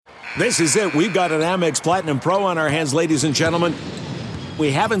This is it. We've got an Amex Platinum Pro on our hands, ladies and gentlemen.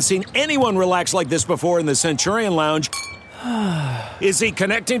 We haven't seen anyone relax like this before in the Centurion Lounge. Is he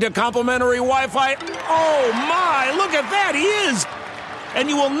connecting to complimentary Wi-Fi? Oh, my. Look at that. He is. And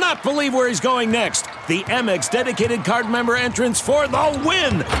you will not believe where he's going next. The Amex dedicated card member entrance for the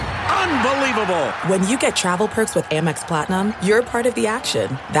win. Unbelievable. When you get travel perks with Amex Platinum, you're part of the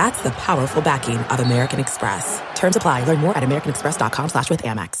action. That's the powerful backing of American Express. Terms apply. Learn more at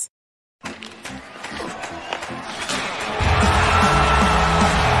americanexpress.com/withAmex.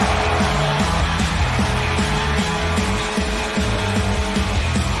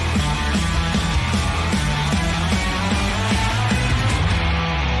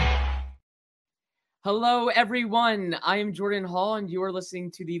 Hello, everyone. I am Jordan Hall, and you are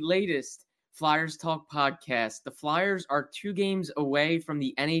listening to the latest Flyers Talk podcast. The Flyers are 2 games away from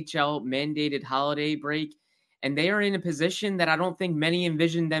the NHL mandated holiday break, and they are in a position that I don't think many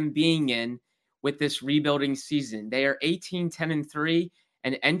envisioned them being in with this rebuilding season. They are 18-10-3,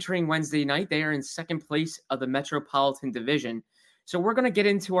 and entering Wednesday night, they are in second place of the Metropolitan Division. So we're going to get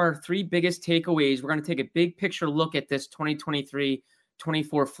into our 3 biggest takeaways. We're going to take a big picture look at this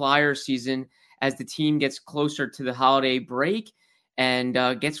 2023-24 Flyers season as the team gets closer to the holiday break and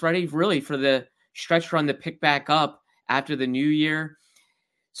gets ready really for the stretch run to pick back up after the new year.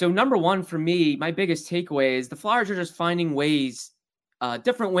 So number one for me, my biggest takeaway is the Flyers are just finding ways,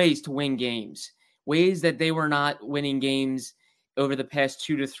 different ways to win games, ways that they were not winning games over the past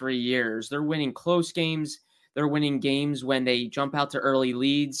 2 to 3 years. They're winning close games. They're winning games when they jump out to early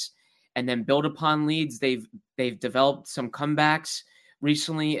leads and then build upon leads. They've developed some comebacks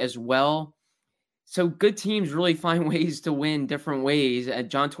recently as well. So good teams really find ways to win different ways.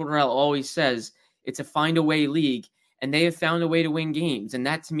 John Tortorella always says it's a find-a-way league, and they have found a way to win games. And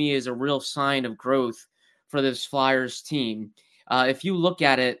that, to me, is a real sign of growth for this Flyers team. If you look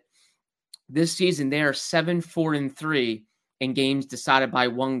at it, this season they are 7-4-3 in games decided by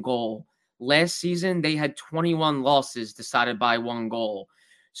 1 goal. Last season, they had 21 losses decided by 1 goal.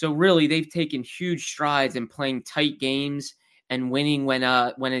 So really, they've taken huge strides in playing tight games and winning when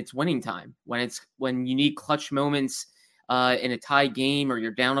it's winning time, when you need clutch moments in a tie game, or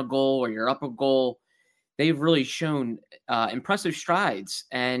you're down a goal or you're up a goal. They've really shown impressive strides,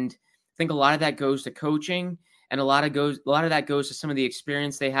 and I think a lot of that goes to coaching, and a lot of that goes to some of the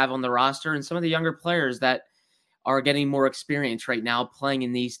experience they have on the roster and some of the younger players that are getting more experience right now playing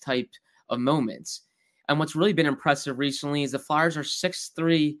in these types of moments. And what's really been impressive recently is the Flyers are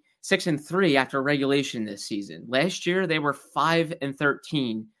 6-3 after regulation this season. Last year, they were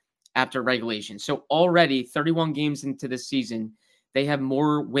 5-13 after regulation. So already 31 games into the season, they have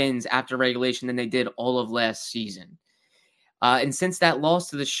more wins after regulation than they did all of last season. And since that loss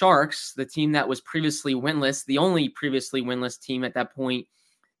to the Sharks, the team that was previously winless, the only previously winless team at that point,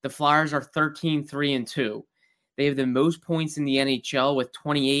 the Flyers are 13-3-2. They have the most points in the NHL with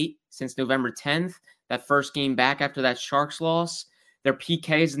 28 since November 10th, that first game back after that Sharks loss. Their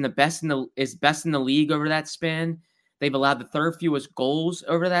PK is best in the league over that span. They've allowed the third fewest goals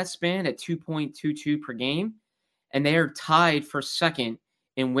over that span at 2.22 per game. And they are tied for second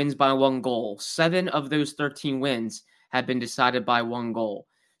in wins by 1 goal. 7 of those 13 wins have been decided by 1 goal.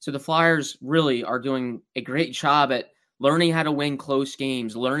 So the Flyers really are doing a great job at learning how to win close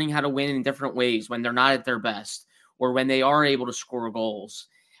games, learning how to win in different ways when they're not at their best, or when they are able to score goals,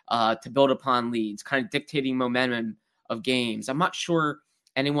 to build upon leads, kind of dictating momentum of games. I'm not sure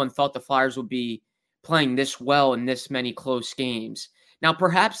anyone thought the Flyers would be playing this well in this many close games. Now,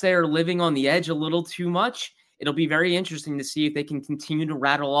 perhaps they are living on the edge a little too much. It'll be very interesting to see if they can continue to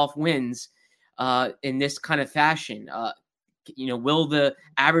rattle off wins in this kind of fashion. Will the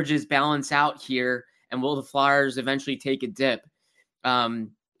averages balance out here, and will the Flyers eventually take a dip?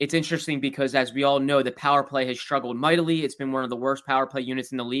 It's interesting because, as we all know, the power play has struggled mightily. It's been one of the worst power play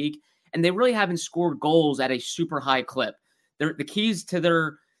units in the league, and they really haven't scored goals at a super high clip. The keys to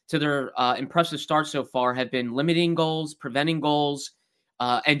their impressive start so far have been limiting goals, preventing goals,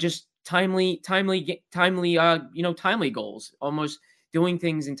 and just timely goals. Almost doing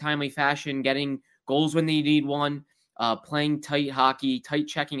things in timely fashion, getting goals when they need one, playing tight hockey, tight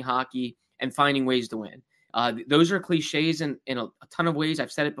checking hockey, and finding ways to win. Those are cliches in a ton of ways. I've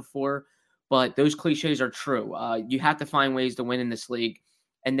said it before, but those cliches are true. You have to find ways to win in this league,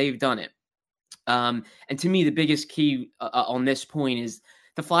 and they've done it. And to me, the biggest key on this point is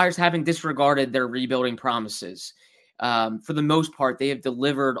the Flyers haven't disregarded their rebuilding promises. For the most part, they have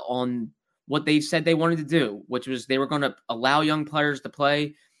delivered on what they said they wanted to do, which was they were going to allow young players to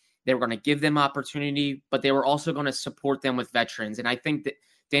play. They were going to give them opportunity, but they were also going to support them with veterans. And I think that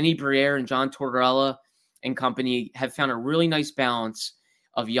Danny Briere and John Tortorella and company have found a really nice balance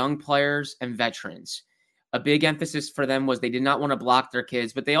of young players and veterans. A big emphasis for them was they did not want to block their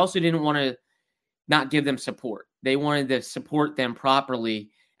kids, but they also didn't want to not give them support. They wanted to support them properly,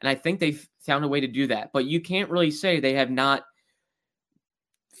 and I think they've found a way to do that. But you can't really say they have not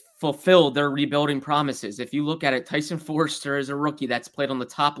fulfilled their rebuilding promises. If you look at it, Tyson Forster is a rookie that's played on the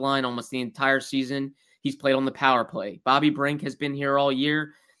top line almost the entire season. He's played on the power play. Bobby Brink has been here all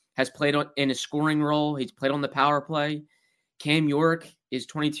year, has played in a scoring role. He's played on the power play. Cam York is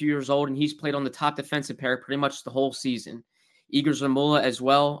 22 years old, and he's played on the top defensive pair pretty much the whole season. Igor Zamula as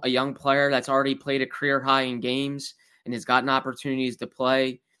well, a young player that's already played a career high in games and has gotten opportunities to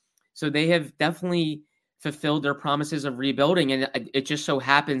play. So they have definitely fulfilled their promises of rebuilding, and it just so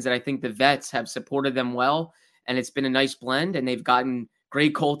happens that I think the vets have supported them well, and it's been a nice blend, and they've gotten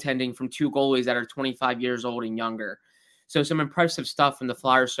great goaltending from two goalies that are 25 years old and younger. So some impressive stuff from the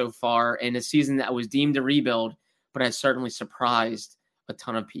Flyers so far in a season that was deemed a rebuild, but has certainly surprised a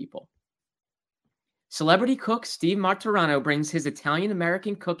ton of people. Celebrity cook Steve Martorano brings his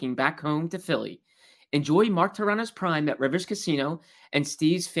Italian-American cooking back home to Philly. Enjoy Martorano's Prime at Rivers Casino and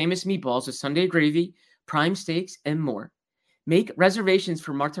Steve's famous meatballs with Sunday gravy, prime steaks, and more. Make reservations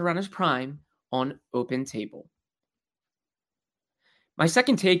for Martorano's Prime on Open Table. My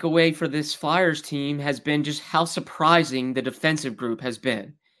second takeaway for this Flyers team has been just how surprising the defensive group has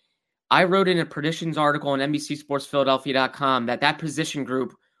been. I wrote in a predictions article on NBCSportsPhiladelphia.com that position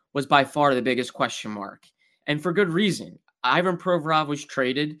group was by far the biggest question mark. And for good reason. Ivan Provorov was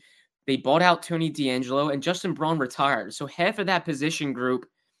traded. They bought out Tony DeAngelo, and Justin Braun retired. So half of that position group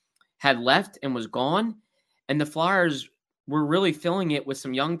had left and was gone. And the Flyers were really filling it with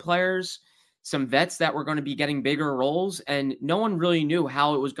some young players, some vets that were going to be getting bigger roles. And no one really knew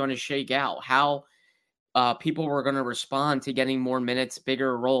how it was going to shake out, how people were going to respond to getting more minutes,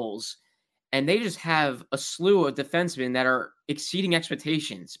 bigger roles. And they just have a slew of defensemen that are exceeding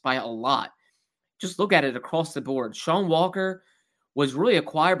expectations by a lot. Just look at it across the board. Sean Walker was really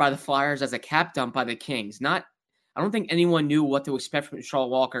acquired by the Flyers as a cap dump by the Kings. I don't think anyone knew what to expect from Sean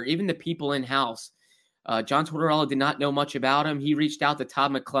Walker. Even the people in-house. John Tortorella did not know much about him. He reached out to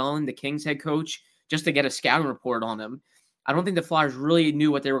Todd McClellan, the Kings head coach, just to get a scouting report on him. I don't think the Flyers really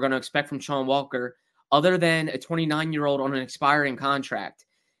knew what they were going to expect from Sean Walker, other than a 29-year-old on an expiring contract.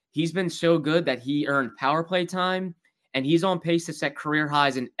 He's been so good that he earned power play time, and he's on pace to set career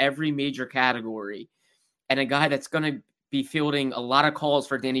highs in every major category. And a guy that's going to be fielding a lot of calls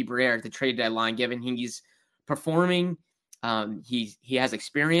for Danny Briere at the trade deadline, given he's performing, he has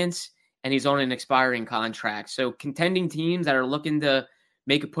experience, and he's on an expiring contract. So contending teams that are looking to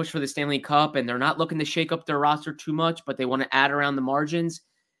make a push for the Stanley Cup, and they're not looking to shake up their roster too much, but they want to add around the margins,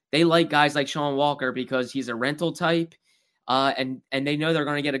 they like guys like Sean Walker because he's a rental type. And they know they're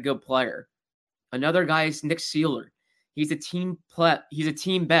going to get a good player. Another guy is Nick Seeler. He's a team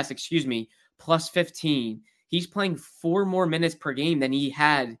best, plus 15. He's playing 4 more minutes per game than he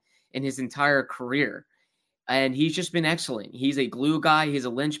had in his entire career. And he's just been excellent. He's a glue guy. He's a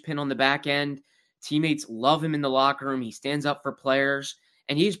linchpin on the back end. Teammates love him in the locker room. He stands up for players.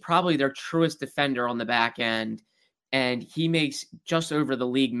 And he's probably their truest defender on the back end. And he makes just over the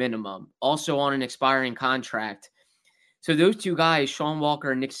league minimum, also on an expiring contract. So those two guys, Sean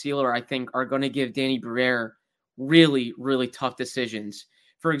Walker and Nick Seeler, I think are going to give Danny Briere really, really tough decisions.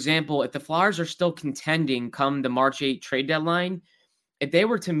 For example, if the Flyers are still contending come the March 8 trade deadline, if they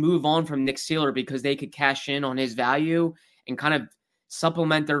were to move on from Nick Seeler because they could cash in on his value and kind of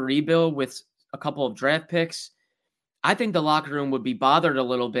supplement their rebuild with a couple of draft picks, I think the locker room would be bothered a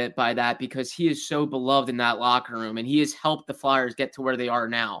little bit by that because he is so beloved in that locker room and he has helped the Flyers get to where they are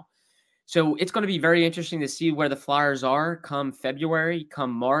now. So it's going to be very interesting to see where the Flyers are come February,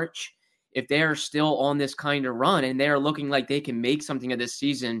 come March. If they are still on this kind of run and they are looking like they can make something of this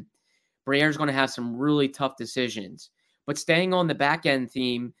season, Briere's going to have some really tough decisions. But staying on the back end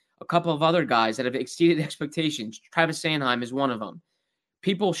theme, a couple of other guys that have exceeded expectations. Travis Sanheim is one of them.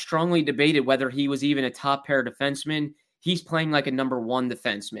 People strongly debated whether he was even a top pair defenseman. He's playing like a number 1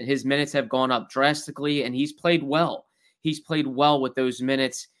 defenseman. His minutes have gone up drastically, and he's played well. He's played well with those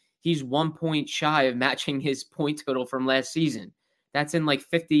minutes. He's 1 point shy of matching his point total from last season. That's in like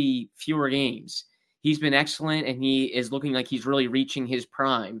 50 fewer games. He's been excellent, and he is looking like he's really reaching his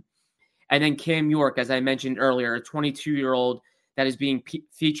prime. And then Cam York, as I mentioned earlier, a 22-year-old that is being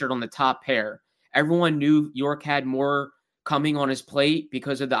featured on the top pair. Everyone knew York had more coming on his plate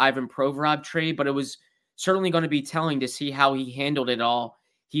because of the Ivan Provorov trade, but it was certainly going to be telling to see how he handled it all.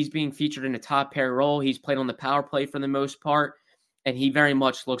 He's being featured in a top pair role. He's played on the power play for the most part, and he very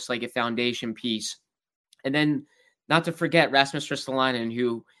much looks like a foundation piece. And then not to forget Rasmus Ristolainen,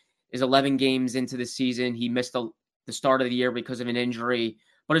 who is 11 games into the season. He missed the the start of the year because of an injury,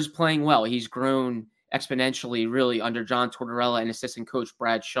 but is playing well. He's grown exponentially, really, under John Tortorella and assistant coach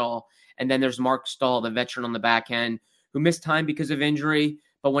Brad Shaw. And then there's Mark Stahl, the veteran on the back end, who missed time because of injury.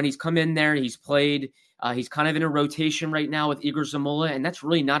 But when he's come in there, he's played. He's kind of in a rotation right now with Igor Zamula, and that's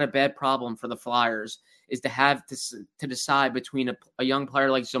really not a bad problem for the Flyers, is to have to decide between a young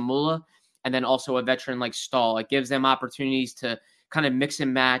player like Zamula and then also a veteran like Stahl. It gives them opportunities to kind of mix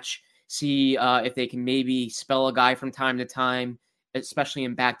and match, see if they can maybe spell a guy from time to time, especially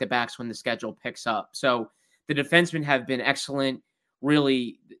in back-to-backs when the schedule picks up. So the defensemen have been excellent,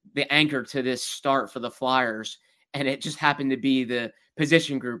 really the anchor to this start for the Flyers, and it just happened to be the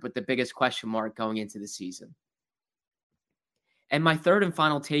position group with the biggest question mark going into the season. And my third and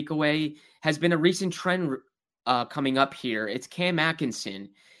final takeaway has been a recent trend coming up here. It's Cam Atkinson,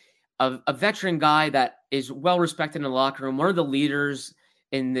 a veteran guy that is well-respected in the locker room, one of the leaders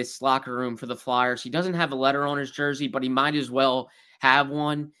in this locker room for the Flyers. He doesn't have a letter on his jersey, but he might as well have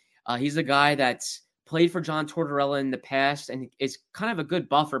one. He's a guy that's played for John Tortorella in the past and is kind of a good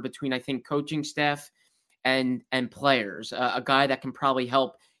buffer between, I think, coaching staff and players, a guy that can probably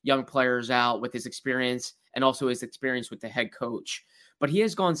help young players out with his experience and also his experience with the head coach. But he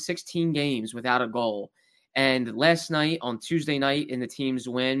has gone 16 games without a goal. And last night, on Tuesday night, in the team's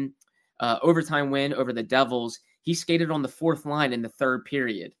overtime win over the Devils, he skated on the fourth line in the third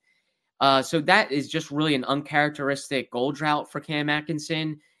period. So that is just really an uncharacteristic goal drought for Cam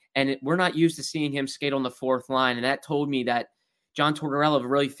Atkinson. And we're not used to seeing him skate on the fourth line. And that told me that John Tortorella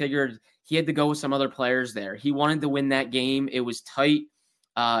really figured he had to go with some other players there. He wanted to win that game. It was tight,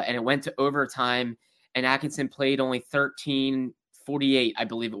 and it went to overtime. And Atkinson played only 13:48, I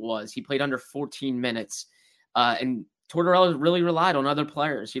believe it was. He played under 14 minutes. And Tortorella really relied on other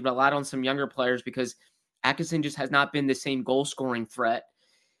players. He relied on some younger players because Atkinson just has not been the same goal-scoring threat.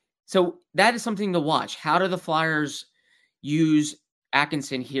 So that is something to watch. How do the Flyers use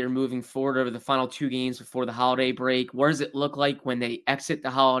Atkinson here moving forward over the final two games before the holiday break? What does it look like when they exit the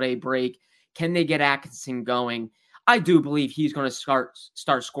holiday break? Can they get Atkinson going? I do believe he's going to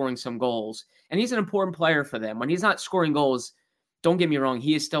start scoring some goals, and he's an important player for them. When he's not scoring goals, don't get me wrong,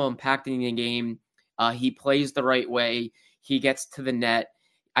 he is still impacting the game. He plays the right way. He gets to the net.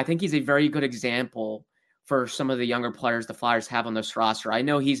 I think he's a very good example for some of the younger players the Flyers have on this roster. I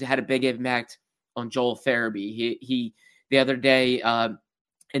know he's had a big impact on Joel Farabee. He the other day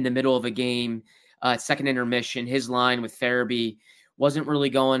in the middle of a game, second intermission, his line with Farabee wasn't really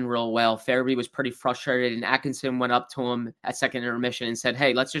going real well. Farabee was pretty frustrated, and Atkinson went up to him at second intermission and said,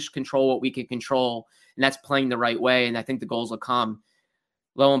 hey, let's just control what we can control, and that's playing the right way, and I think the goals will come.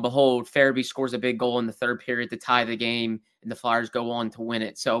 Lo and behold, Farabee scores a big goal in the third period to tie the game, and the Flyers go on to win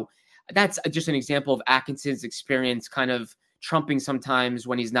it. So that's just an example of Atkinson's experience kind of trumping sometimes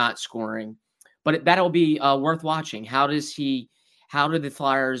when he's not scoring. But that'll be worth watching. How do the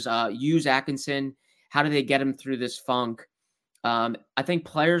Flyers use Atkinson? How do they get him through this funk? I think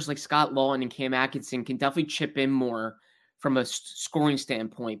players like Scott Laughton and Cam Atkinson can definitely chip in more from a scoring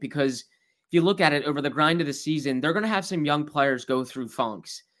standpoint, because if you look at it over the grind of the season, they're going to have some young players go through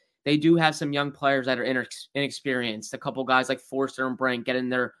funks. They do have some young players that are inexperienced. A couple guys like Forster and Brink getting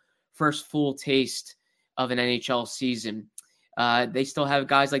their first full taste of an NHL season. They still have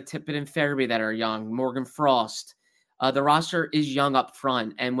guys like Tippett and Farabee that are young, Morgan Frost. The roster is young up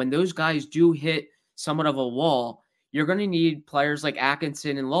front, and when those guys do hit somewhat of a wall, you're going to need players like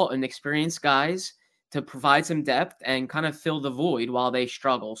Atkinson and Laughton, experienced guys, to provide some depth and kind of fill the void while they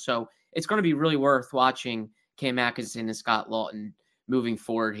struggle. So it's going to be really worth watching Cam Atkinson and Scott Laughton moving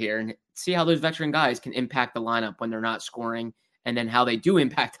forward here and see how those veteran guys can impact the lineup when they're not scoring, and then how they do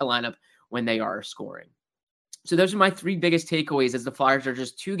impact the lineup when they are scoring. So those are my three biggest takeaways, as the Flyers are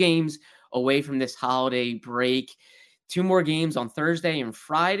just 2 games away from this holiday break. 2 more games on Thursday and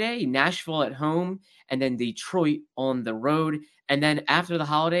Friday, Nashville at home, and then Detroit on the road. And then after the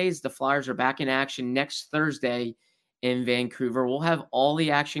holidays, the Flyers are back in action next Thursday in Vancouver. We'll have all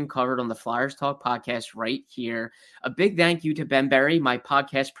the action covered on the Flyers Talk podcast right here. A big thank you to Ben Berry, my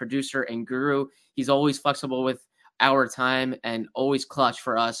podcast producer and guru. He's always flexible with our time and always clutch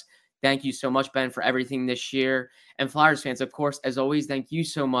for us. Thank you so much, Ben, for everything this year. And Flyers fans, of course, as always, thank you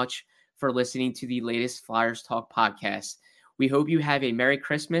so much for listening to the latest Flyers Talk podcast. We hope you have a Merry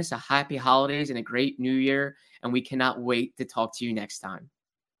Christmas, a happy holidays, and a great New Year, and we cannot wait to talk to you next time.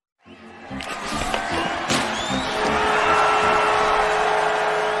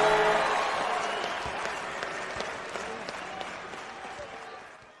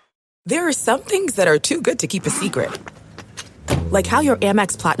 There are some things that are too good to keep a secret. Like how your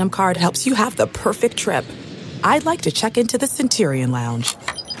Amex Platinum card helps you have the perfect trip. I'd like to check into the Centurion Lounge.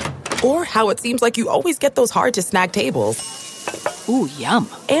 Or how it seems like you always get those hard-to-snag tables. Ooh, yum.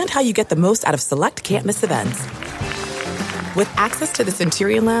 And how you get the most out of select can't-miss events. With access to the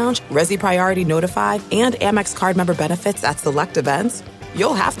Centurion Lounge, Resi Priority Notified, and Amex card member benefits at select events,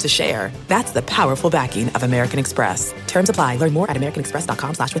 you'll have to share. That's the powerful backing of American Express. Terms apply. Learn more at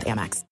americanexpress.com/withAmex.